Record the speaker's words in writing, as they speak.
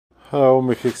Hello,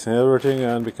 me fixing everything,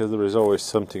 and because there is always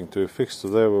something to fix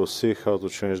today, we'll see how to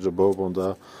change the bulb on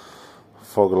the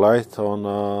fog light on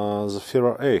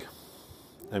Zafira A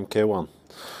MK1.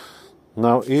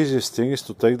 Now, easiest thing is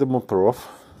to take the bumper off,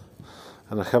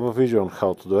 and I have a video on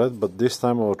how to do it, but this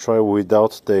time I will try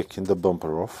without taking the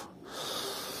bumper off.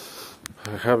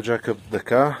 I have jacked up the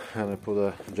car and I put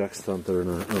a jack stand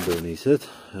underneath it,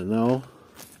 and now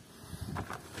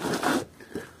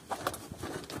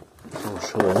I'll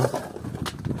show you.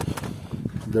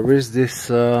 There is this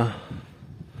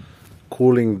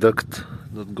cooling duct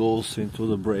that goes into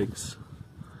the brakes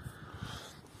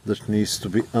that needs to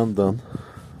be undone,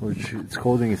 which it's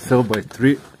holding itself by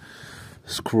 3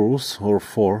 screws or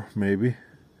 4 maybe.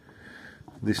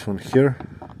 This one here,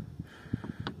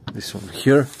 this one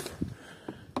here,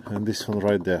 and this one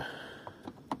right there.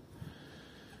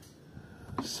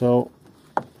 So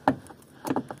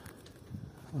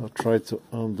I'll try to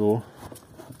undo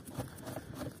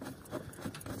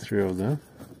 3 of them.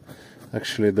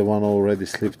 Actually, the one already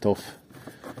slipped off,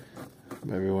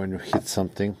 maybe when you hit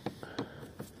something.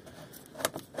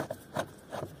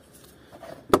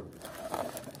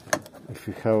 If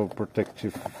you have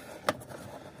protective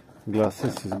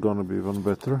glasses, it's gonna be even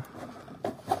better.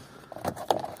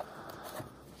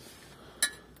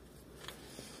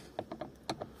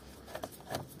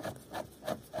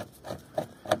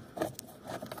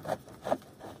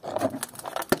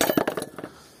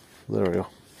 There we go.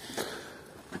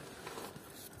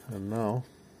 And now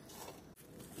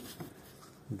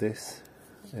this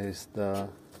is the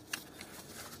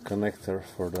connector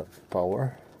for the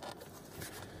power.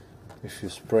 If you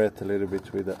spray it a little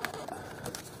bit with the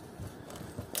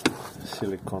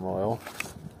silicone oil,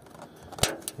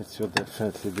 it will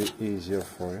definitely be easier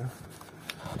for you.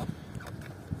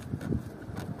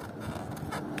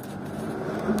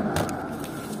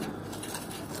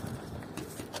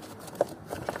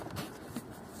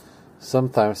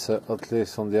 Sometimes, at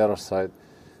least on the other side,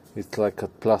 it's like a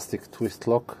plastic twist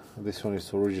lock. This one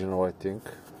is original, I think.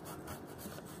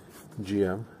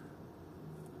 GM.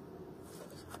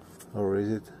 Or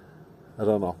is it? I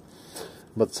don't know.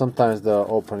 But sometimes the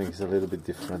opening is a little bit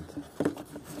different.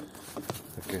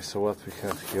 Okay, so what we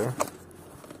have here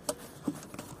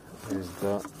is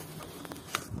the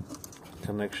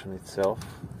connection itself.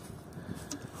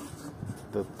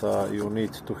 That you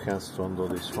need 2 hands to undo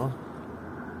this one.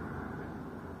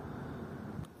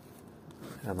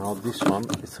 And now this one,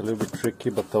 it's a little bit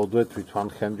tricky, but I'll do it with 1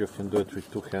 hand. You can do it with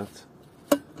 2 hands.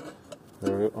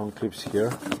 There are unclips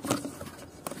here,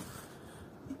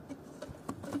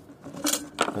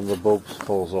 and the bulb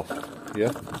falls off.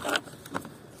 Yeah.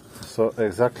 So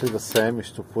exactly the same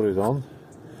is to put it on.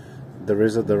 There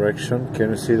is a direction. Can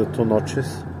you see the 2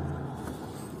 notches?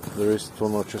 There is 2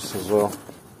 notches as well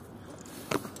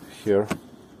here.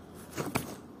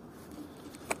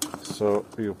 So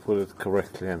you put it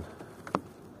correctly in.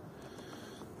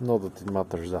 Not that it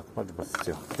matters that much, but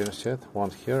still. Can you see it?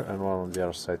 1 here and 1 on the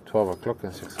other side. 12 o'clock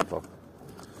and 6 o'clock.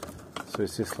 So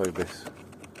it is like this.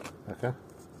 Okay?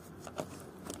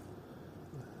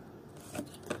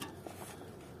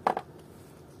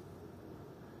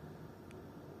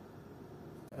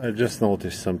 I just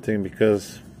noticed something,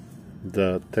 because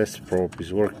the test probe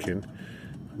is working,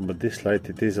 but this light,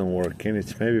 it isn't working.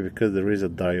 It's maybe because there is a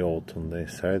diode on the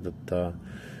inside that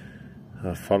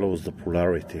follows the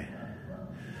polarity.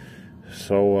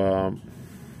 So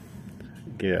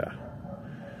yeah,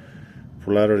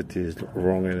 polarity is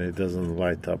wrong and it doesn't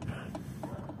light up.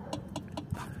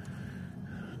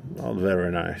 Not very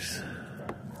nice.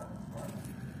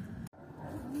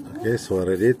 Okay, so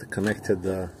I did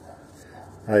connected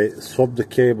I swapped the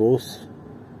cables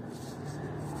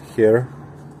here,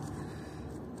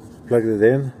 plugged it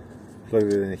in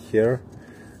here,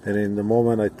 and in the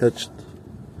moment I touched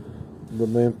the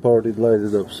main part, it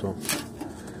lighted up. So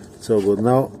good.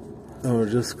 Now I'll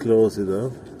just close it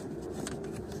up.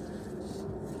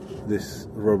 This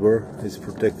rubber is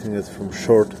protecting it from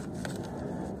short,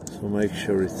 so make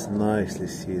sure it's nicely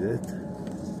seated.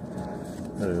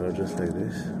 There we go, just like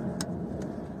this.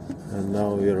 And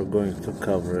now we are going to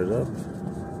cover it up.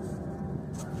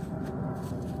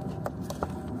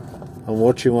 I'm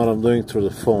watching what I'm doing through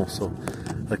the phone, so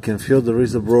I can feel there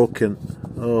is a broken.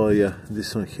 Oh yeah,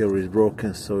 this one here is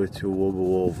broken, so it will wobble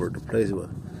all over the place, but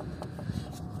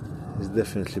it's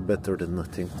definitely better than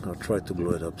nothing. I'll try to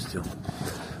glue it up still.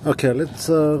 Okay,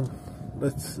 let's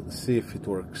see if it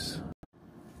works.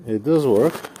 It does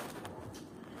work.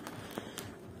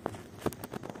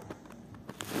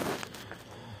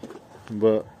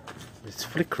 But it's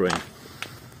flickering.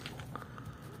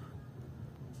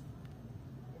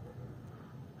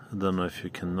 I don't know if you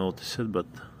can notice it, but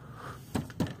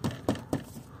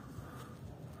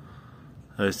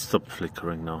It stopped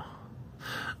flickering now.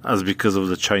 That's because of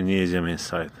the Chinesium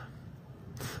inside.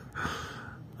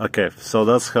 Okay, so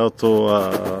that's how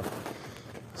to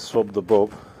swap the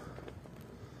bulb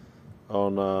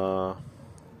on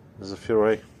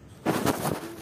Zafira A.